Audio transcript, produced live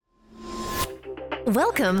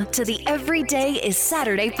Welcome to the Everyday is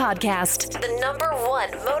Saturday podcast, the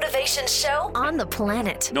 #1 motivation show on the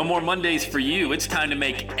planet. No more Mondays for you. It's time to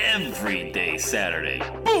make every day Saturday.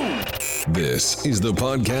 Boom! This is the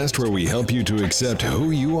podcast where we help you to accept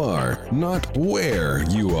who you are, not where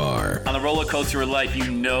you are. On the roller coaster of life,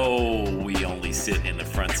 you know we only sit in the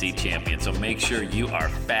front seat, champion. So make sure you are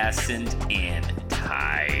fastened in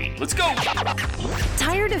tight. Let's go!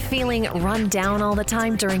 Tired of feeling run down all the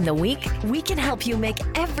time during the week? We can help you make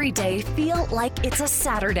every day feel like it's a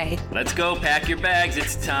Saturday. Let's go. Pack your bags.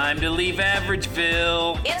 It's time to leave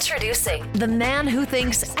Averageville. Introducing the man who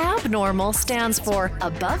thinks abnormal stands for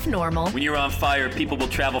above normal. When you're on fire, people will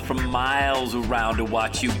travel from miles around to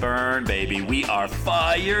watch you burn, baby. We are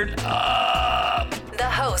fired up. The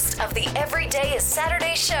host of the Everyday is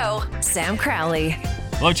Saturday show, Sam Crowley.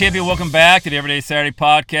 Hello, champion. Welcome back to the Everyday Saturday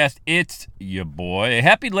podcast. It's your boy.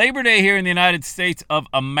 Happy Labor Day here in the United States of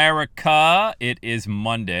America. It is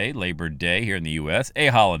Monday, Labor Day here in the U.S., a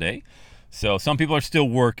holiday. So some people are still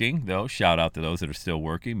working, though. Shout out to those that are still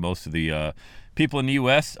working. Most of the people in the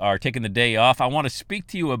U.S. are taking the day off. I want to speak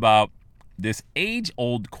to you about this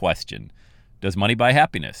age-old question. Does money buy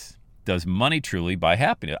happiness? Does money truly buy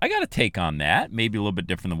happiness? I got a take on that. Maybe a little bit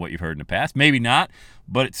different than what you've heard in the past. Maybe not.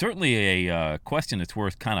 But it's certainly a question that's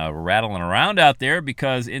worth kind of rattling around out there,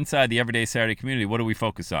 because inside the Everyday Saturday community, what do we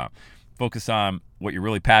focus on? Focus on what you're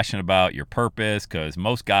really passionate about, your purpose, because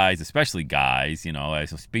most guys, especially guys, you know, I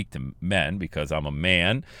speak to men because I'm a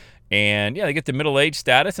man, and yeah, they get to middle-age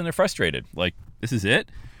status and they're frustrated. Like, this is it?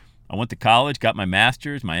 I went to college, got my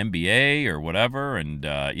master's, my MBA or whatever, and,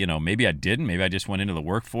 maybe I didn't. Maybe I just went into the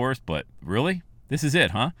workforce, but really? This is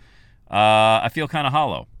it, huh? I feel kind of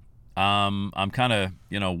hollow. I'm kind of,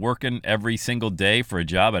 working every single day for a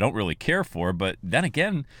job I don't really care for, but then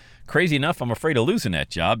again, crazy enough, I'm afraid of losing that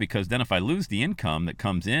job, because then if I lose the income that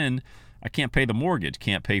comes in, I can't pay the mortgage,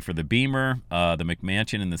 can't pay for the Beamer, the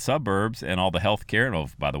McMansion in the suburbs, and all the health care. And, oh,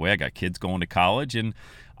 by the way, I got kids going to college, and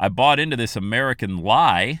I bought into this American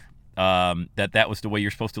lie that was the way you're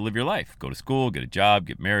supposed to live your life. Go to school, get a job,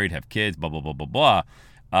 get married, have kids, blah, blah, blah, blah, blah.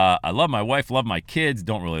 I love my wife, love my kids,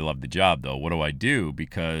 don't really love the job, though. What do I do?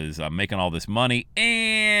 Because I'm making all this money,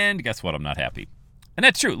 and guess what? I'm not happy. And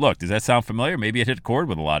that's true. Look, does that sound familiar? Maybe it hit a chord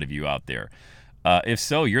with a lot of you out there. If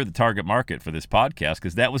so, you're the target market for this podcast,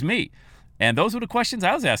 because that was me. And those were the questions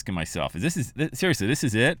I was asking myself. Seriously, this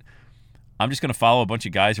is it? I'm just going to follow a bunch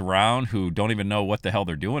of guys around who don't even know what the hell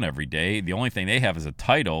they're doing every day. The only thing they have is a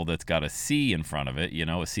title that's got a C in front of it,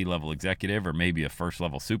 a C-level executive or maybe a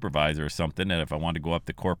first-level supervisor or something. And if I wanted to go up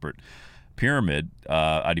the corporate pyramid,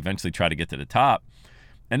 I'd eventually try to get to the top.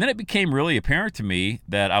 And then it became really apparent to me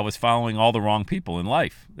that I was following all the wrong people in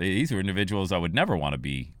life. These are individuals I would never want to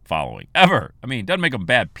be following, ever. I mean, it doesn't make them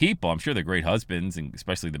bad people. I'm sure they're great husbands, and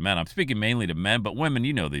especially the men. I'm speaking mainly to men, but women,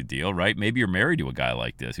 you know the deal, right? Maybe you're married to a guy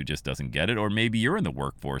like this who just doesn't get it, or maybe you're in the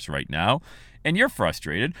workforce right now and you're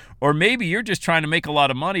frustrated, or maybe you're just trying to make a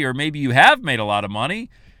lot of money, or maybe you have made a lot of money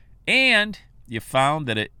and you found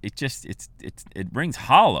that it rings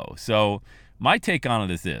hollow. So my take on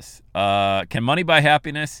it is this. Can money buy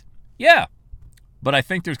happiness? Yeah. But I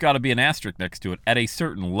think there's got to be an asterisk next to it. At a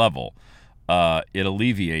certain level, it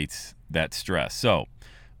alleviates that stress. So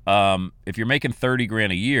if you're making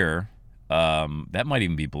 $30,000 a year, that might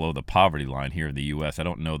even be below the poverty line here in the U.S. I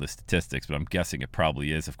don't know the statistics, but I'm guessing it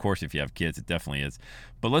probably is. Of course, if you have kids, it definitely is.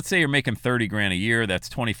 But let's say you're making $30,000 a year. That's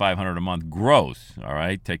 $2,500 a month gross. All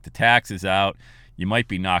right. Take the taxes out. You might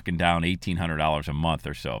be knocking down $1,800 a month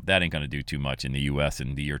or so. That ain't going to do too much in the U.S.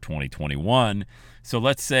 in the year 2021. So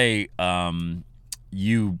let's say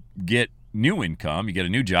you get new income, you get a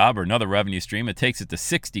new job or another revenue stream. It takes it to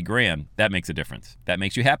 $60,000. That makes a difference. That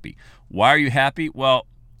makes you happy. Why are you happy? Well,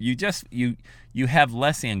 you have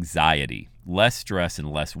less anxiety, less stress,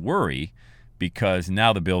 and less worry, because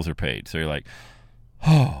now the bills are paid. So you're like,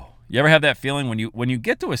 oh. You ever have that feeling when you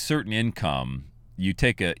get to a certain income, you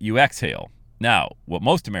exhale. Now, what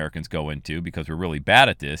most Americans go into, because we're really bad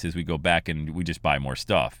at this, is we go back and we just buy more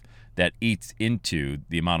stuff that eats into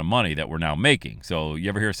the amount of money that we're now making. So you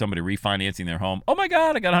ever hear somebody refinancing their home? Oh my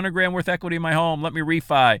God, I got $100,000 worth equity in my home. Let me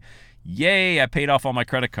refi. Yay, I paid off all my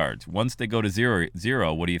credit cards. Once they go to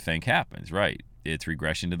zero, what do you think happens? Right. It's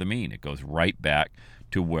regression to the mean. It goes right back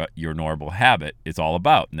to what your normal habit is all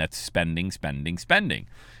about, and that's spending, spending, spending.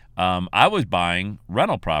 I was buying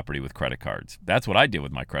rental property with credit cards. That's what I did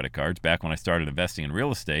with my credit cards back when I started investing in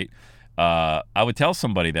real estate. I would tell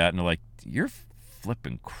somebody that, and they're like, you're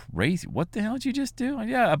flipping crazy. What the hell did you just do?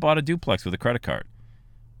 Yeah, I bought a duplex with a credit card.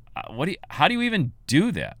 How do you even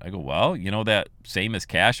do that? I go, well, that same as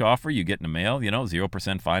cash offer you get in the mail,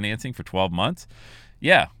 0% financing for 12 months.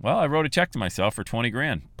 Yeah, well, I wrote a check to myself for 20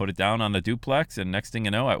 grand, put it down on the duplex, and next thing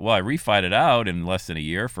you know, I refied it out in less than a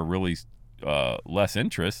year for really less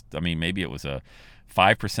interest. I mean, maybe it was a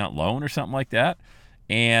 5% loan or something like that.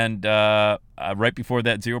 And right before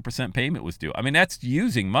that 0% payment was due. I mean, that's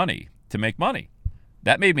using money to make money.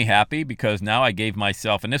 That made me happy because now I gave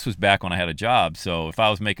myself, and this was back when I had a job, so if I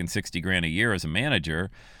was making 60 grand a year as a manager,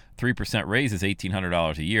 3% raise is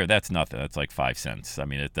 $1,800 a year. That's nothing. That's like 5 cents. I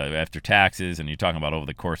mean, after taxes, and you're talking about over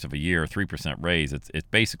the course of a year, 3% raise, it's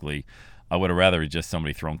basically, I would have rather just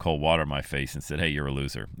somebody thrown cold water in my face and said, hey, you're a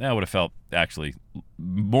loser. I would have felt actually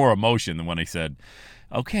more emotion than when they said,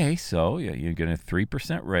 okay, so you're getting a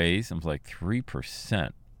 3% raise. I'm like,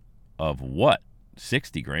 3% of what?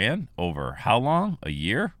 60 grand over how long? A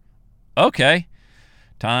year? Okay.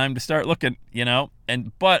 Time to start looking,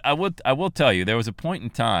 but I will tell you, there was a point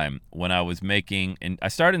in time when I was making, and I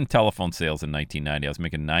started in telephone sales in 1990. I was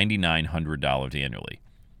making $9,900 annually.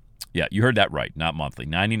 Yeah, you heard that right, not monthly.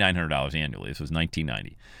 $9,900 annually. This was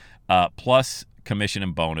 1990. Plus commission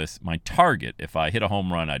and bonus. My target, if I hit a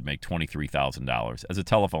home run, I'd make $23,000 as a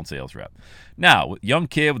telephone sales rep. Now, young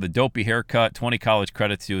kid with a dopey haircut, 20 college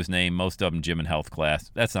credits to his name, most of them gym and health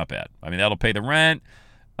class. That's not bad. I mean, that'll pay the rent.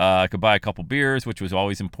 I could buy a couple beers, which was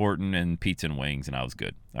always important, and pizza and wings, and I was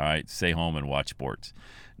good. All right, stay home and watch sports.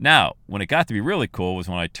 Now, when it got to be really cool was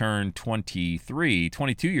when I turned 22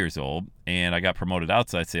 years old, and I got promoted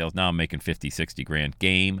outside sales. Now I'm making 50, 60 grand.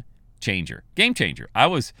 Game changer. I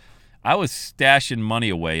was stashing money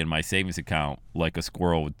away in my savings account like a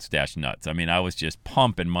squirrel would stash nuts. I mean, I was just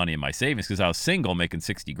pumping money in my savings because I was single, making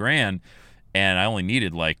 60 grand. And I only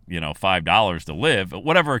needed $5 to live,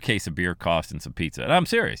 whatever a case of beer cost and some pizza. And I'm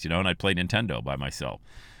serious, and I'd play Nintendo by myself.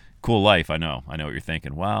 Cool life, I know. I know what you're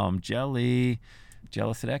thinking. Wow, I'm jealous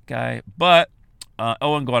of that guy. But,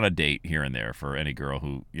 and go on a date here and there for any girl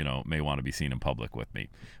who, may want to be seen in public with me.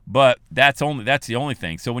 But that's the only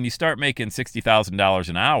thing. So when you start making $60,000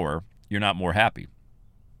 an hour, you're not more happy.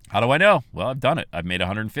 How do I know? Well, I've done it. I've made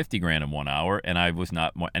 150 grand in 1 hour, and I was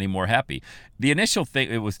not any more happy. The initial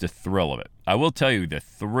thing, it was the thrill of it. I will tell you, the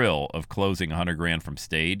thrill of closing 100 grand from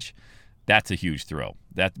stage, that's a huge thrill.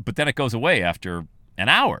 But then it goes away after an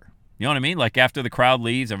hour. You know what I mean? Like after the crowd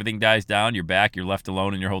leaves, everything dies down, you're back, you're left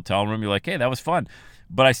alone in your hotel room. You're like, hey, that was fun.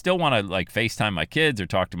 But I still want to FaceTime my kids or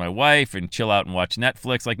talk to my wife and chill out and watch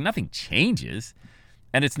Netflix. Like nothing changes.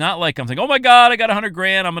 And it's not like I'm saying, oh my God, I got 100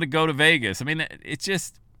 grand, I'm going to go to Vegas. I mean, it's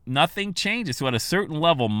just... nothing changes. So at a certain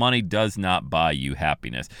level, money does not buy you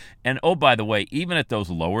happiness. And oh, by the way, even at those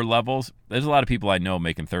lower levels, there's a lot of people I know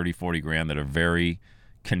making 30, 40 grand that are very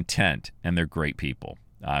content, and they're great people.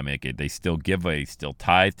 I mean, they still still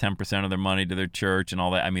tithe 10% of their money to their church and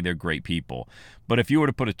all that. I mean, they're great people. But if you were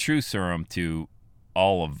to put a true serum to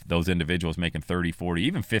all of those individuals making 30, 40,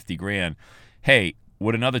 even 50 grand, hey,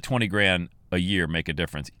 would another 20 grand a year make a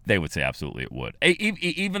difference? They would say absolutely it would.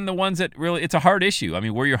 Even the ones that really, it's a hard issue. I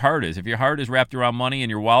mean, where your heart is. If your heart is wrapped around money and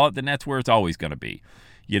your wallet, then that's where it's always going to be,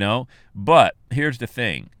 But here's the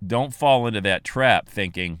thing. Don't fall into that trap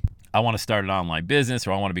thinking, I want to start an online business,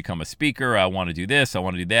 or I want to become a speaker, I want to do this, I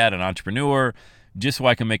want to do that, an entrepreneur, just so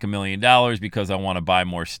I can make $1 million because I want to buy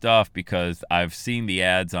more stuff because I've seen the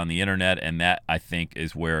ads on the internet, and that, I think,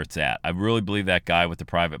 is where it's at. I really believe that guy with the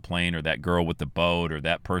private plane or that girl with the boat or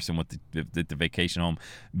that person with the vacation home,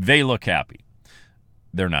 they look happy.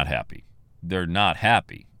 They're not happy. They're not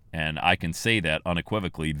happy. And I can say that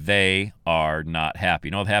unequivocally. They are not happy.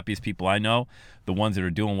 The happiest people I know? The ones that are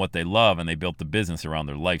doing what they love and they built the business around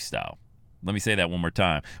their lifestyle. Let me say that one more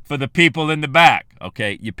time. For the people in the back,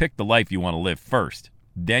 okay? You pick the life you want to live first.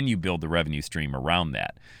 Then you build the revenue stream around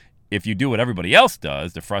that. If you do what everybody else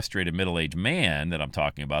does, the frustrated middle-aged man that I'm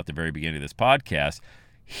talking about at the very beginning of this podcast,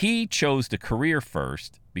 he chose the career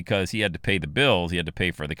first because he had to pay the bills. He had to pay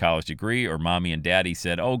for the college degree, or mommy and daddy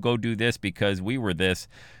said, oh, go do this because we were this.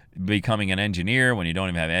 Becoming an engineer when you don't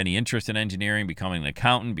even have any interest in engineering, becoming an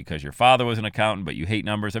accountant because your father was an accountant but you hate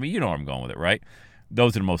numbers. I mean, you know where I'm going with it, right?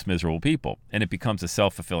 Those are the most miserable people. And it becomes a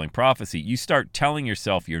self-fulfilling prophecy. You start telling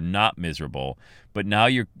yourself you're not miserable, but now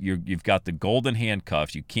you've got the golden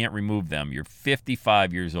handcuffs. You can't remove them. You're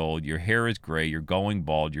 55 years old. Your hair is gray. You're going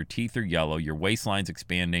bald. Your teeth are yellow. Your waistline's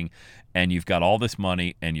expanding. And you've got all this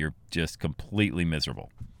money, and you're just completely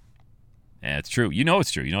miserable. And it's true.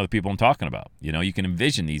 It's true. The people I'm talking about. You can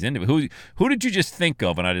envision these individuals. Who did you just think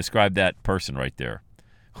of when I described that person right there?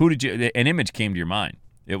 An image came to your mind.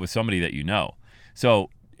 It was somebody that you know. So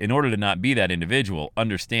in order to not be that individual,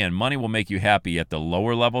 understand money will make you happy at the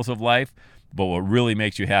lower levels of life, but what really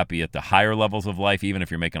makes you happy at the higher levels of life, even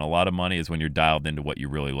if you're making a lot of money, is when you're dialed into what you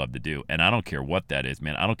really love to do. And I don't care what that is,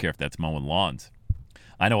 man. I don't care if that's mowing lawns.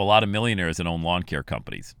 I know a lot of millionaires that own lawn care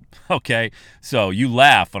companies. Okay, so you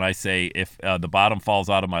laugh when I say if the bottom falls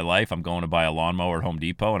out of my life, I'm going to buy a lawnmower at Home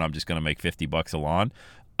Depot and I'm just going to make $50 a lawn.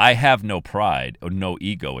 I have no pride or no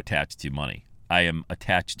ego attached to money. I am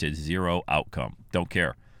attached to zero outcome. Don't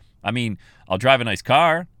care. I mean, I'll drive a nice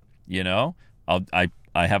car, you know.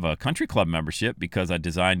 I have a country club membership because I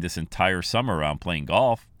designed this entire summer around playing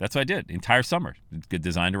golf. That's what I did. Entire summer. It's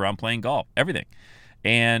designed around playing golf. Everything.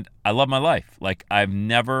 And I love my life. Like, I've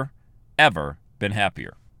never, ever been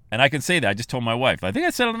happier. And I can say that. I just told my wife. I think I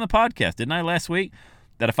said it on the podcast, didn't I, last week?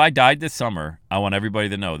 That if I died this summer, I want everybody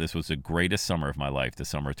to know this was the greatest summer of my life, the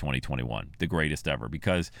summer of 2021. The greatest ever.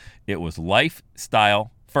 Because it was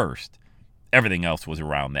lifestyle first. Everything else was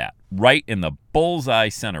around that. Right in the bullseye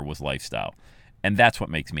center was lifestyle. And that's what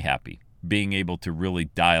makes me happy. Being able to really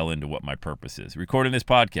dial into what my purpose is. Recording this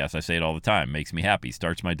podcast, I say it all the time, makes me happy.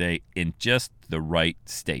 Starts my day in just the right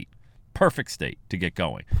state. Perfect state to get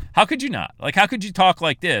going. How could you not? Like, how could you talk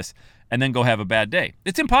like this and then go have a bad day?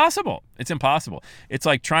 It's impossible. It's impossible. It's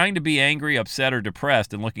like trying to be angry, upset, or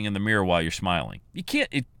depressed and looking in the mirror while you're smiling. You can't,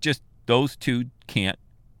 those two can't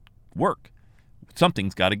work.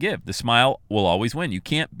 Something's got to give. The smile will always win. You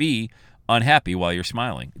can't be unhappy while you're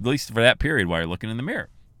smiling, at least for that period while you're looking in the mirror.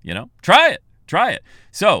 You know, try it.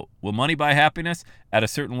 So will money buy happiness? At a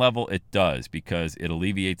certain level, it does, because it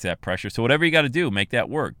alleviates that pressure. So whatever you got to do, make that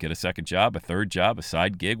work. Get a second job, a third job, a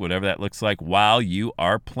side gig, whatever that looks like, while you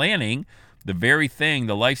are planning the very thing,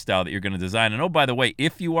 the lifestyle that you're going to design. And oh, by the way,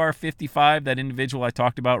 if you are 55, that individual I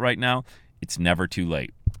talked about right now, it's never too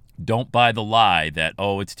late. Don't buy the lie that,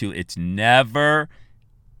 it's never,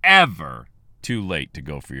 ever too late to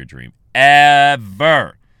go for your dream.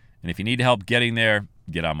 Ever. And if you need help getting there,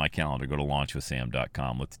 get on my calendar. Go to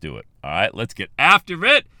launchwithsam.com. Let's do it. All right, let's get after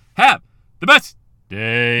it. Have the best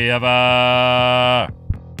day ever.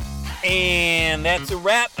 And that's a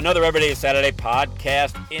wrap. Another Every Day is Saturday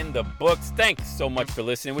podcast in the books. Thanks so much for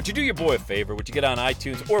listening. Would you do your boy a favor? Would you get on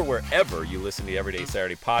iTunes or wherever you listen to the Every Day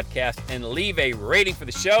Saturday podcast and leave a rating for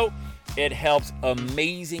the show? It helps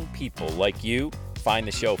amazing people like you find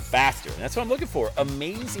the show faster. And that's what I'm looking for.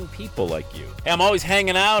 Amazing people like you. Hey, I'm always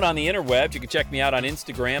hanging out on the interwebs. You can check me out on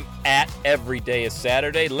Instagram at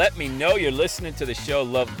EverydayIsSaturday. Let me know you're listening to the show.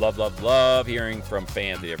 Love hearing from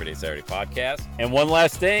fans of the Everyday Saturday podcast. And one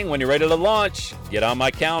last thing, when you're ready to launch, get on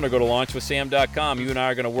my calendar. Go to launchwithsam.com. You and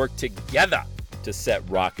I are going to work together to set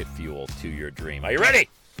rocket fuel to your dream. Are you ready?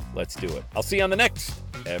 Let's do it. I'll see you on the next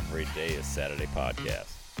Every Day is Saturday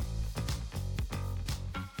podcast.